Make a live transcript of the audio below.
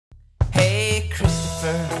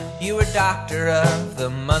Kristopher, you were Doctor of the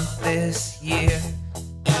Month this year,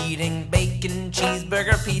 eating bacon,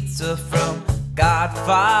 cheeseburger, pizza from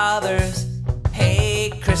Godfather's. Hey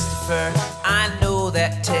Kristopher, I know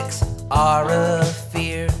that ticks are a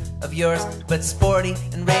fear of yours, but Sporty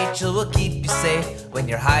and Rachel will keep you safe when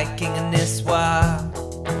you're hiking in Nisswa.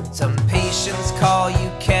 Some patients call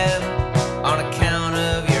you Ken on account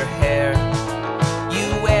of your hair.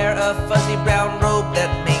 You wear a fuzzy brown robe that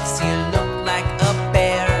makes you look like a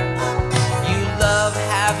bear. You love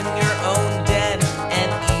having your own den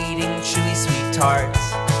and eating Chewy Sweet Tarts.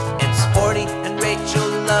 And Sporty and Rachel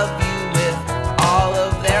love you with all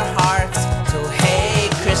of their hearts. So hey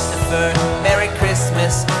Kristopher, Merry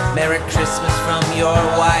Christmas, Merry Christmas from your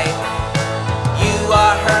wife. You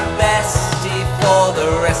are her bestie for the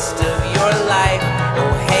rest of your life.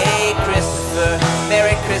 Oh hey Kristopher,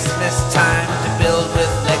 Merry Christmas, time to build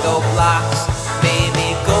with Lego blocks.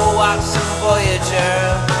 Baby, go watch some Voyager,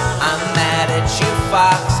 I'm mad at you,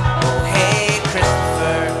 Fox. Oh hey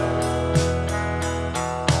Kristopher.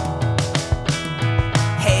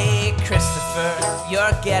 Hey Kristopher,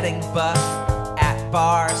 you're getting buff at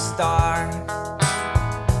Bar Starz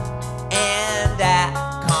and at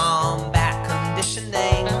combat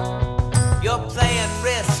conditioning. You're playing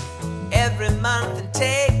Risk every month and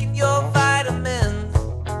taking your vitamins,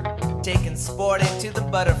 taking Sporty to the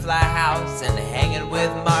butterfly house and hanging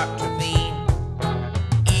with Mark Trevine,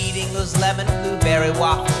 eating those lemon blueberry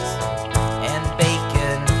waffles and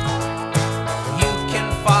bacon. You can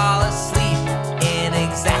fall asleep in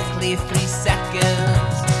exactly 3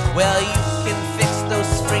 seconds. Well, you can fix those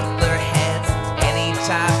sprinkler heads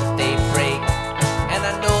anytime that they break. And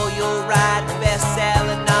I know you'll write a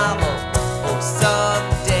best-selling novel, oh,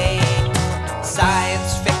 someday.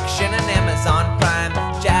 Science fiction and Amazon Prime,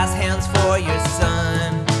 jazz hands for your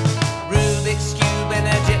son. Rubik's Cube and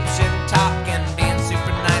Egyptian talking, being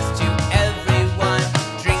super nice to everyone.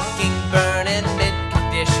 Drinking, burning,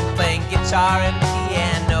 mid-condition, playing guitar and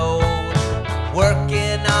piano.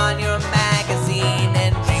 Working on your magazine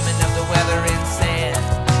and dreaming of the weather in San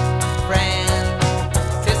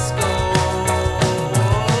Francisco.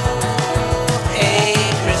 Hey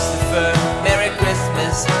Kristopher, Merry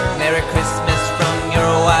Christmas, Merry Christmas from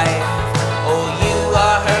your wife. Oh, you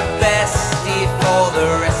are her bestie for the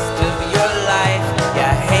rest of your life.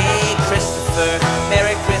 Yeah, hey Kristopher,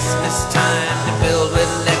 Merry Christmas, time to build with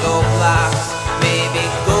Lego blocks. Maybe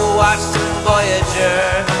go watch some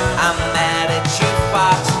Voyager, I'm mad at you,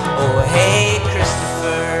 Fox. Oh, hey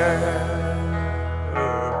Kristopher.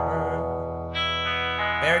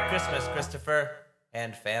 Merry Christmas, Kristopher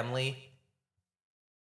and family.